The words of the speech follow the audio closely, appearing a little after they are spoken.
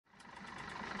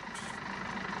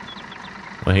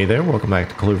Well, hey there, welcome back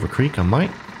to Clover Creek. I'm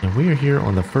Mike, and we are here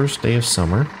on the first day of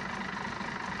summer.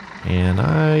 And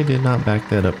I did not back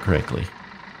that up correctly.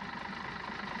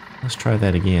 Let's try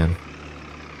that again.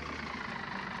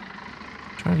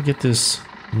 Try to get this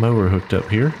mower hooked up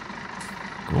here.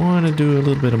 Going to do a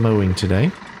little bit of mowing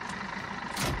today.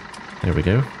 There we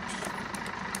go.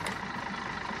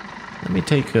 Let me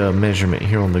take a measurement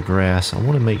here on the grass. I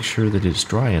want to make sure that it's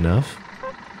dry enough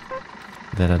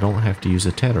that I don't have to use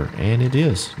a tedder, and it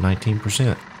is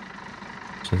 19%,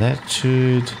 so that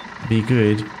should be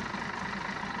good.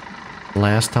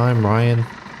 Last time Ryan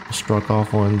struck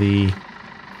off on the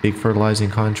big fertilizing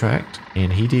contract,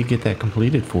 and he did get that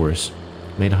completed for us.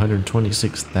 Made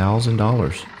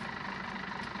 $126,000.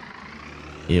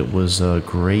 It was a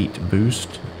great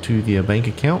boost to the bank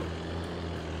account,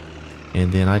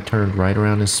 and then I turned right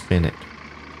around and spent it.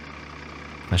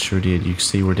 I sure did. You can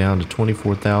see we're down to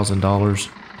 $24,000,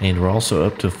 and we're also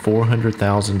up to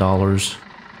 $400,000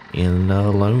 in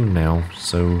a loan now.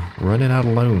 So running out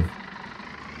of loan.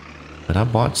 But I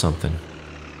bought something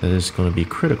that is going to be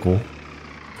critical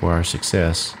for our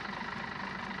success.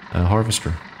 A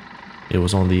harvester. It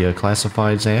was on the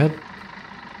classifieds ad,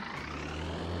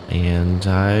 and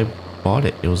I bought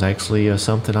it. It was actually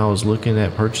something I was looking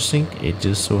at purchasing. It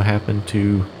just so happened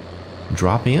to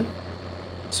drop in.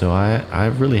 So I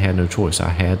really had no choice. I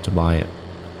had to buy it.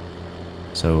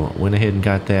 So went ahead and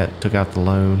got that, took out the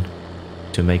loan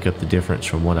to make up the difference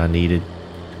from what I needed.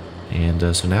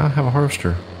 And so now I have a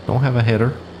harvester. Don't have a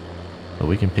header, but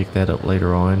we can pick that up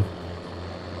later on.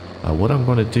 What I'm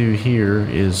going to do here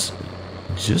is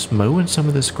just mowing some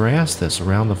of this grass that's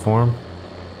around the farm.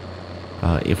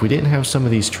 If we didn't have some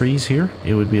of these trees here,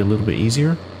 it would be a little bit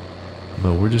easier.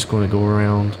 But we're just going to go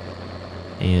around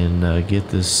and get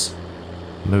this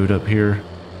mowed up here.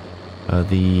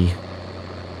 The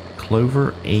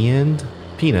clover and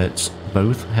peanuts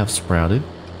both have sprouted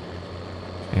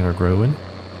and are growing.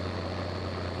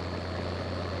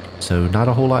 So not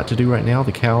a whole lot to do right now.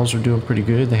 The cows are doing pretty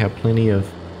good. They have plenty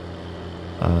of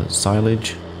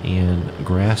silage and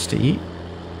grass to eat.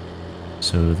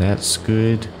 So that's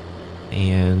good.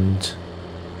 And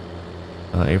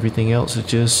everything else is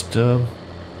just kind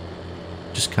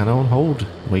of on hold,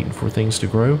 waiting for things to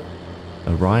grow.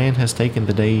 Ryan has taken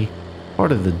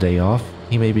part of the day off.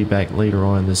 He may be back later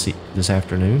on this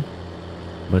afternoon,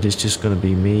 but it's just going to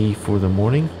be me for the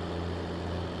morning.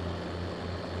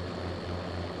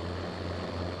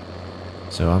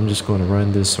 So I'm just going to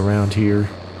run this around here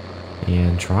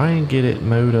and try and get it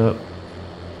mowed up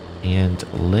and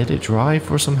let it dry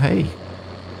for some hay.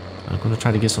 I'm going to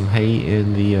try to get some hay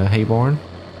in the hay barn.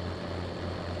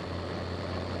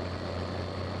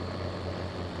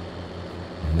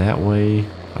 That way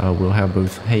we'll have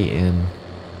both hay and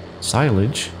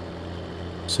silage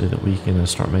so that we can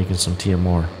start making some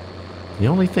TMR. The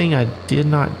only thing I did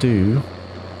not do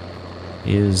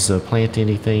is plant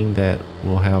anything that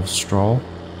will have straw.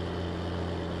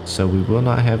 So we will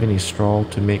not have any straw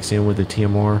to mix in with the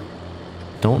TMR.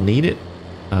 Don't need it,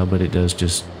 but it does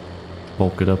just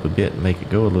bulk it up a bit and make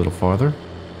it go a little farther.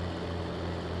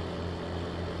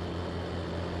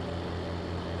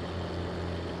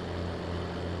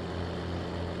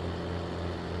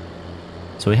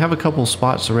 So we have a couple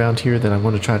spots around here that I'm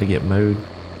going to try to get mowed.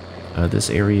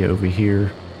 This area over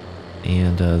here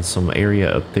and some area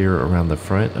up there around the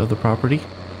front of the property.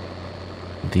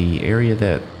 The area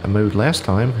that I mowed last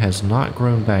time has not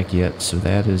grown back yet, so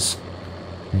that is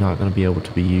not going to be able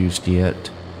to be used yet.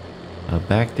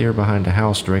 Back there behind the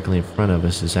house directly in front of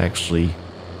us is actually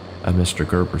Mr.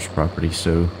 Gerber's property,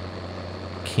 so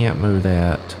can't mow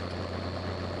that.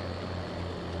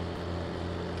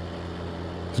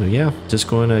 So yeah, just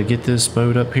going to get this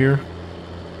mowed up here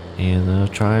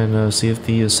and try and see if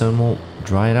the sun won't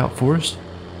dry it out for us.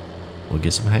 We'll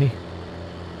get some hay.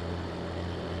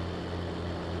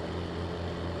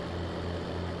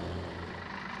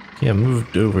 Okay, I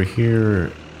moved over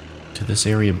here to this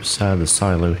area beside the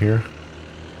silo here.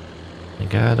 I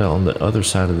got it on the other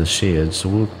side of the shed, so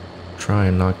we'll try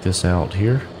and knock this out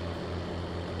here.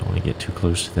 Don't want to get too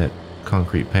close to that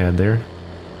concrete pad there.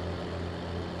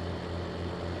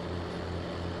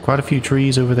 Quite a few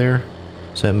trees over there,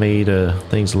 so that made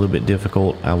things a little bit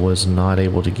difficult. I was not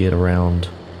able to get around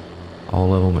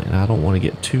all of them, and I don't want to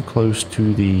get too close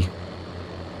to the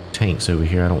tanks over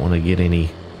here. I don't want to get any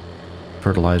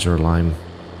fertilizer or lime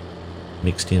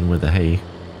mixed in with the hay.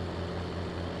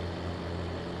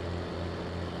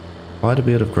 Quite a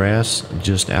bit of grass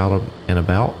just out and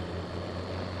about,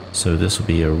 so this will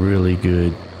be a really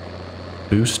good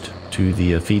boost to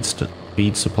the feed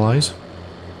supplies.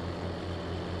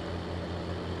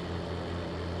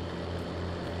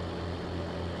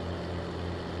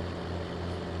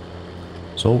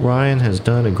 So old Ryan has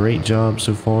done a great job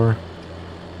so far.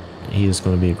 He is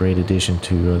going to be a great addition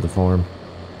to the farm.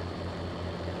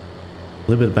 A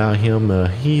little bit about him.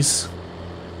 He's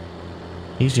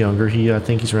younger. I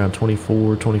think he's around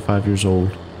 24, 25 years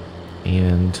old,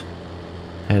 and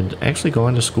had actually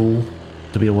gone to school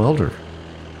to be a welder.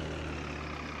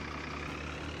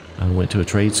 I went to a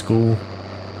trade school,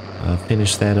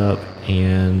 finished that up,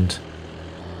 and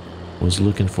was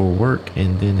looking for work.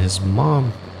 And then his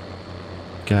mom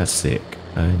got sick,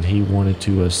 and he wanted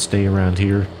to stay around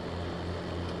here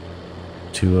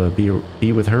to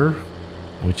be with her,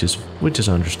 which is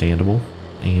understandable.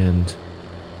 And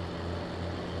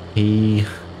he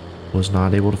was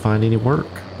not able to find any work.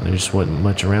 There just wasn't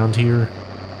much around here.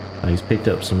 He's picked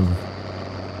up some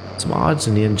odds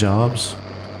and end jobs,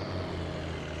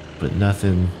 but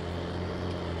nothing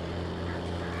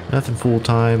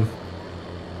full-time.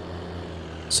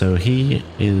 So he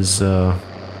is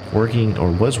working, or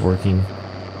was working,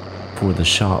 for the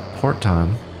shop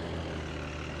part-time,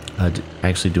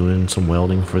 actually doing some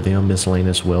welding for them,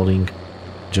 miscellaneous welding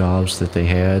jobs that they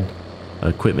had,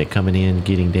 equipment coming in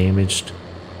getting damaged.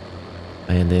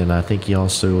 And then I think he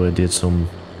also did some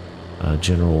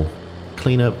general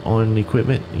cleanup on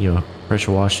equipment,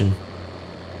 pressure washing,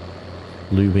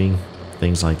 lubing,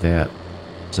 things like that.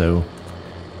 So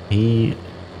he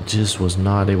just was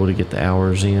not able to get the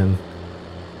hours in.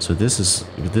 So this is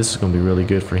going to be really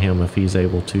good for him if he's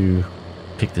able to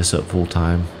pick this up full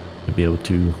time and be able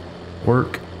to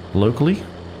work locally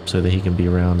so that he can be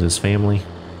around his family.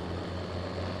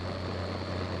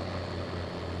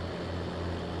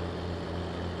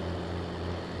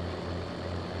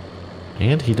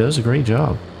 And he does a great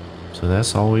job, so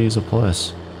that's always a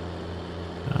plus.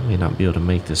 I may not be able to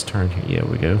make this turn here. Yeah,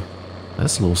 we go.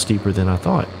 That's a little steeper than I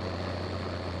thought.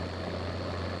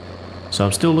 So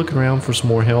I'm still looking around for some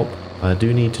more help. I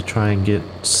do need to try and get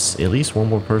at least one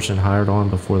more person hired on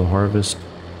before the harvest.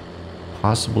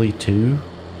 Possibly two.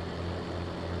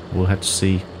 We'll have to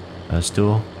see.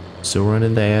 Still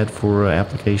running the ad for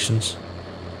applications,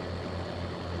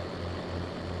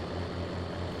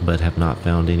 but have not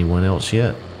found anyone else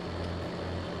yet.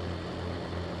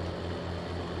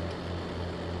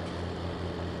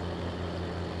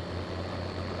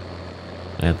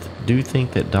 I do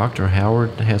think that Dr.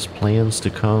 Howard has plans to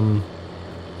come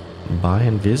by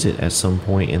and visit at some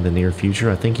point in the near future.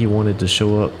 I think he wanted to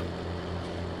show up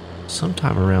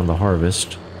sometime around the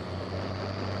harvest,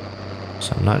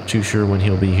 so I'm not too sure when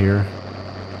he'll be here.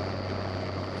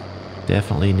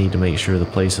 Definitely need to make sure the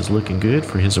place is looking good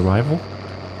for his arrival.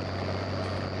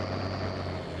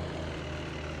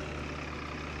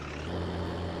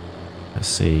 Let's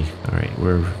see. Alright,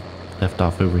 we're left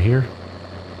off over here.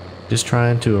 Just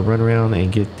trying to run around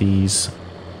and get these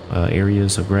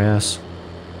areas of grass.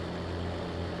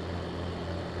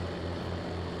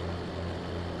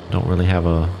 Don't really have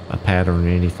a pattern or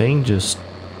anything, just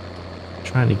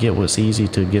trying to get what's easy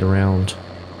to get around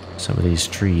some of these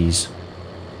trees.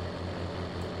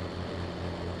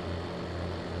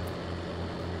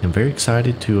 I'm very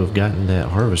excited to have gotten that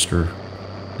harvester.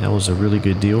 That was a really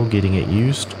good deal, getting it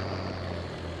used.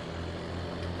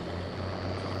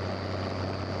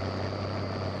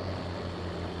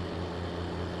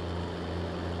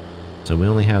 So we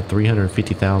only have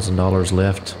 $350,000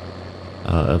 left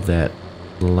of that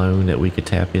loan that we could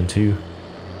tap into.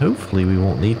 Hopefully we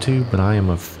won't need to, but I am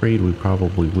afraid we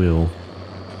probably will.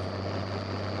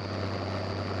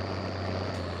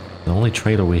 The only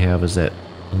trailer we have is that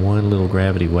one little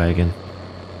gravity wagon,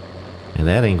 and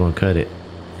that ain't gonna cut it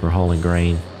for hauling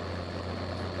grain.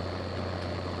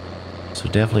 So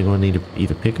definitely gonna need to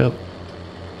either pick up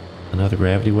another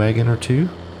gravity wagon or two,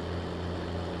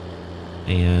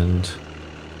 and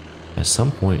at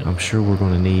some point I'm sure we're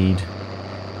gonna need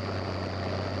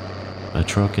a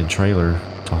truck and trailer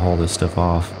to haul this stuff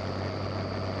off.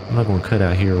 I'm not going to cut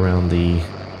out here around the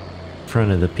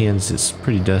front of the pens. It's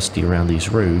pretty dusty around these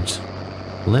roads.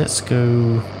 Let's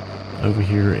go over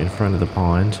here in front of the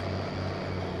pond.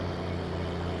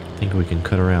 I think we can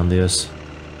cut around this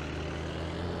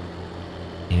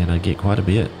and get quite a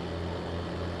bit.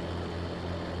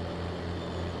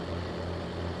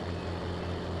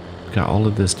 Got all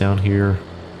of this down here,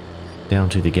 down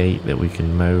to the gate that we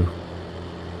can mow.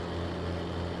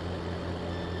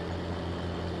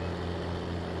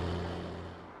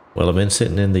 Well, I've been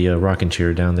sitting in the rocking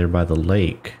chair down there by the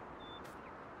lake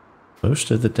most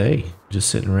of the day, just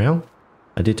sitting around.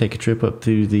 I did take a trip up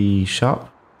to the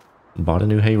shop, bought a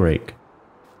new hay rake.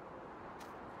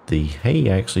 The hay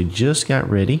actually just got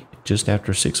ready, just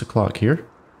after 6 o'clock here.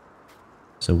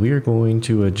 So we are going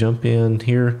to jump in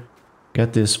here.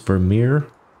 Got this Vermeer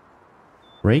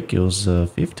rake. It was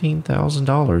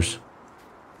 $15,000.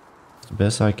 It's the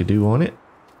best I could do on it.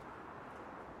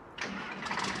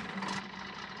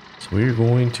 So we're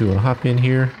going to hop in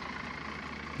here,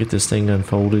 get this thing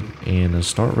unfolded, and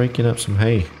start raking up some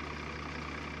hay.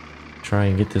 Try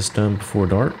and get this done before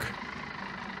dark.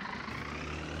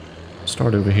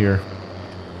 Start over here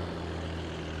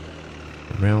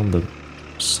around the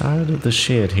side of the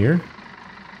shed here.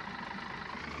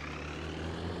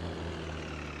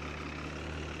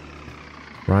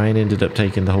 Ryan ended up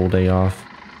taking the whole day off.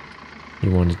 He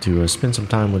wanted to spend some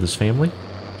time with his family.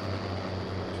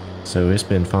 So it's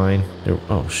been fine.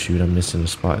 Oh shoot, I'm missing a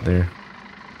spot there.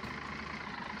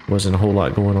 Wasn't a whole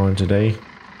lot going on today,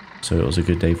 so it was a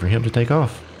good day for him to take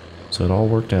off. So it all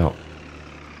worked out.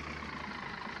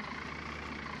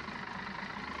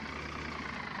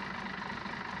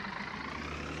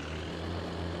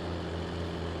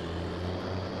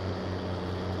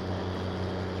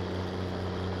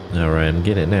 Alright, I'm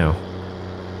getting it now.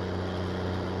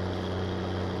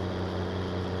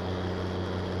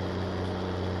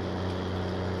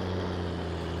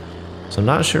 So I'm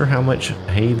not sure how much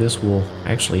hay this will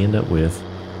actually end up with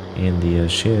in the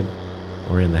shed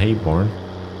or in the hay barn.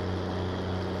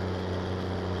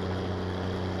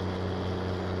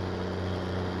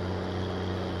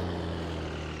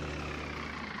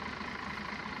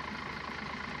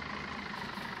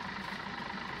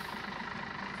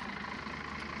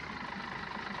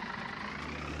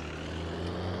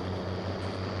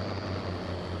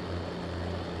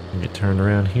 Get turned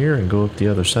around here and go up the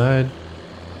other side.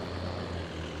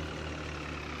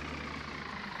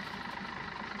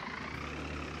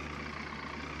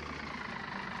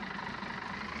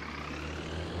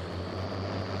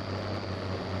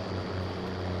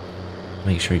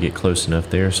 Make sure you get close enough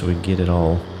there so we can get it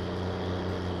all,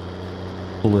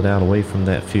 pull it out away from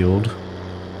that field.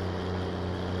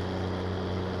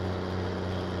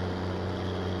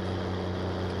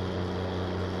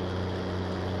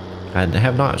 I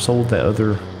have not sold that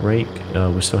other rake.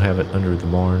 We still have it under the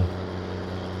barn.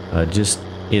 Just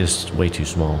is way too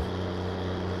small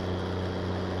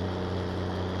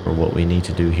for what we need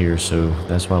to do here. So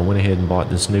that's why I went ahead and bought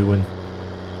this new one.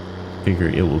 Figure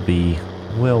it will be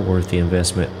well worth the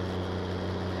investment.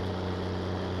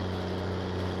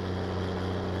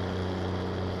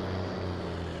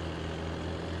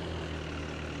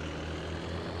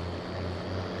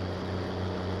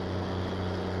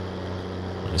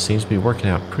 It seems to be working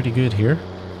out pretty good here.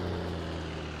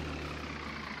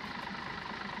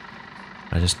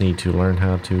 I just need to learn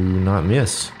how to not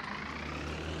miss.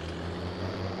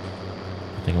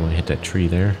 I think I'm gonna hit that tree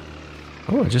there.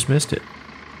 Oh, I just missed it.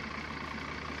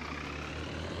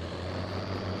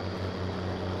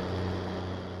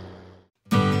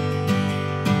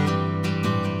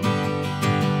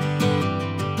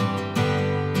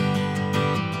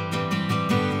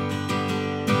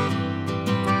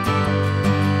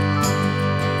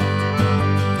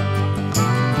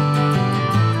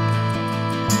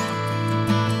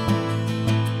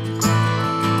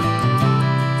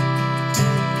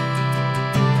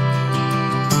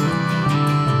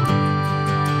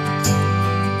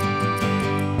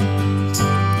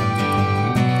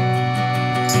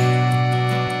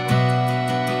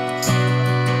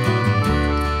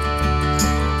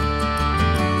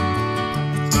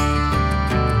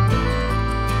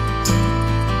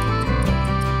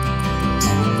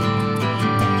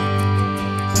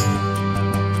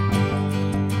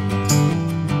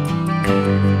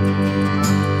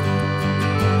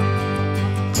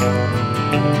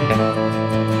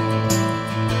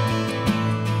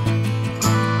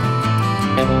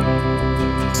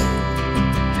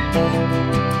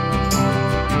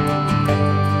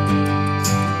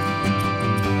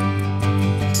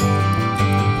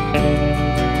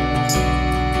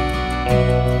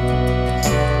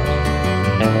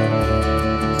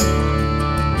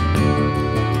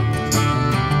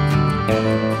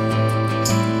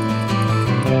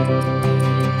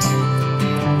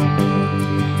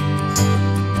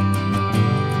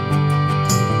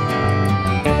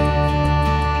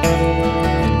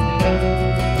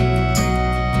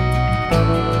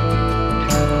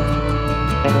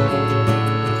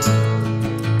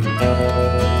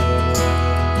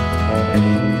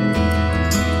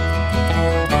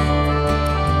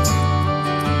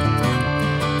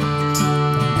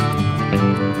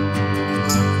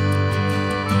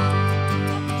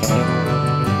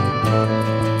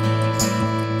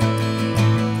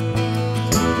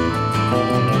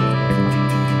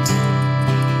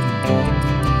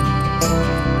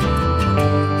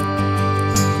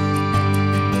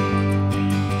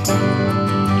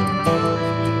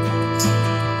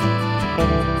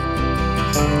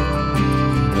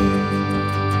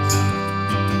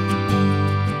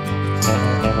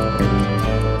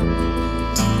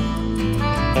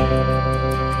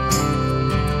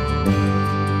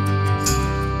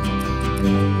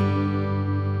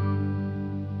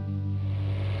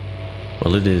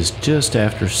 it is just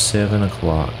after 7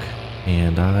 o'clock,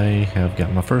 and I have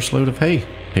got my first load of hay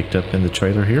picked up in the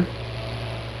trailer here.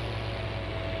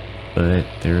 But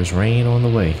there's rain on the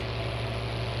way,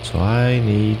 so I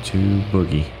need to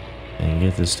boogie and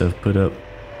get this stuff put up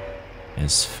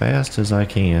as fast as I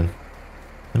can.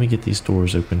 Let me get these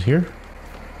doors opened here.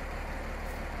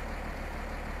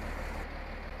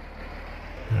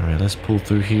 Alright, let's pull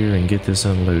through here and get this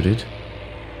unloaded.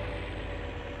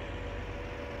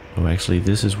 Oh, actually,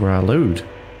 this is where I load.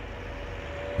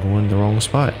 I'm going the wrong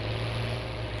spot.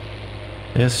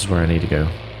 This is where I need to go.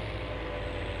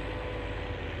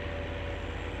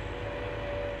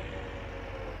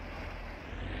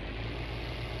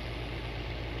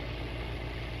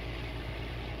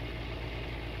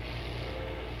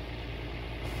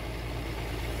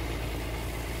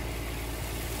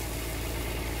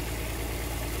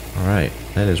 Alright,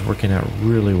 that is working out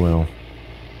really well.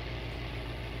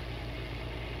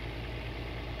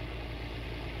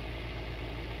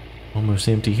 Almost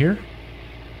empty here.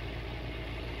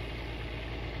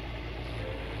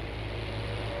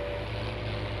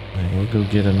 And we'll go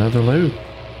get another load.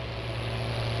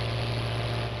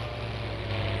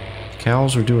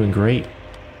 Cows are doing great.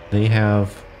 They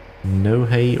have no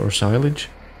hay or silage,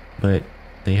 but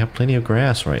they have plenty of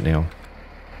grass right now.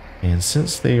 And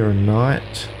since they are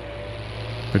not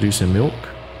producing milk,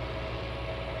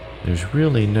 there's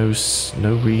really no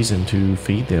reason to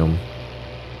feed them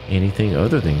anything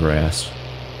other than grass.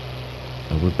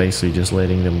 So we're basically just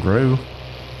letting them grow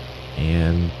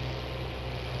and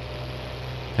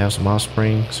have some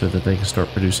offspring so that they can start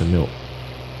producing milk.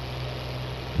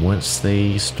 Once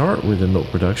they start with the milk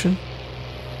production,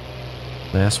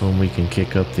 that's when we can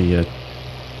kick up the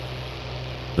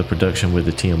production with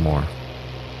the TMR.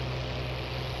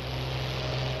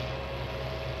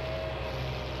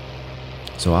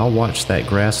 So I'll watch that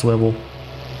grass level.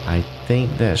 I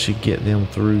think that should get them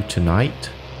through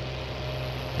tonight.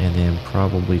 And then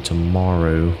probably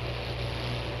tomorrow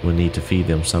we'll need to feed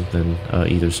them something,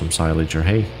 either some silage or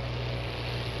hay.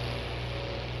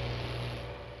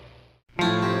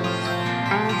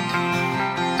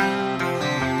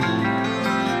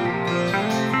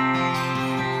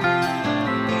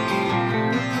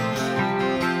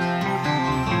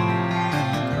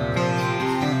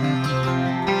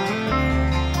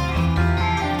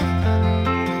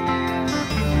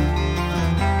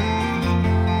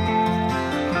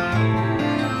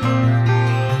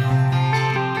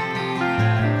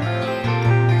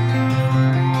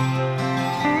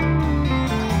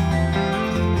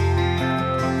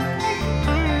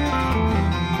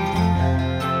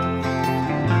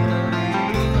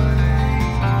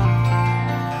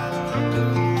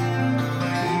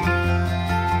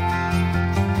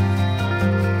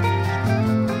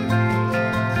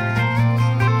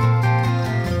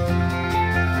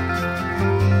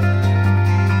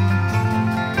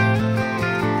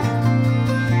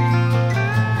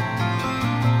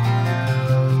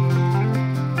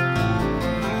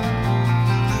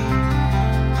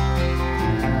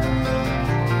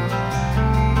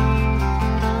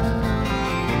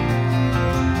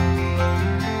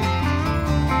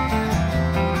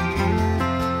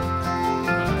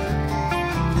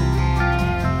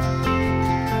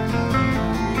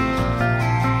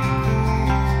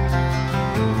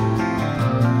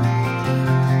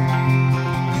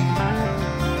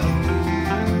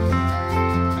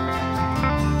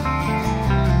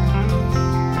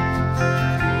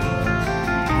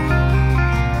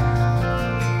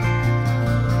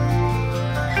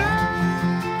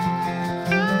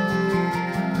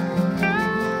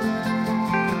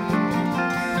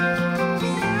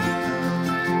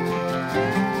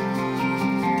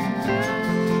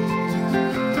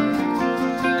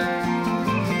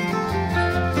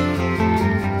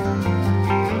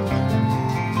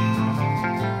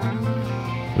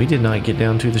 We did not get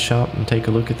down to the shop and take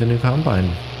a look at the new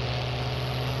combine.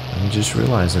 I'm just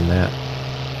realizing that.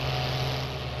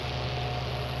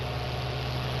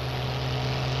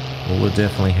 Well, we'll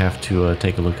definitely have to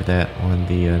take a look at that on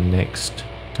the next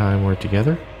time we're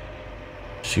together.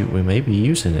 Shoot, we may be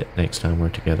using it next time we're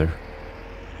together.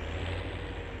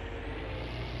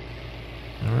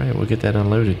 Alright, we'll get that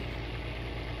unloaded.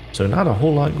 So not a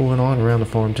whole lot going on around the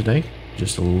farm today.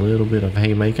 Just a little bit of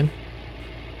haymaking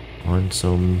on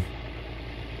some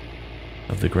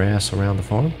of the grass around the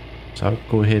farm. So I'll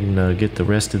go ahead and get the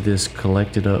rest of this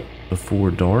collected up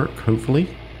before dark, hopefully,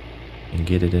 and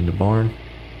get it in the barn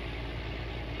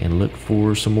and look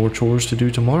for some more chores to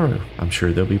do tomorrow. I'm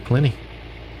sure there'll be plenty.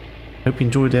 Hope you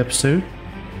enjoyed the episode.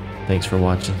 Thanks for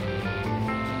watching.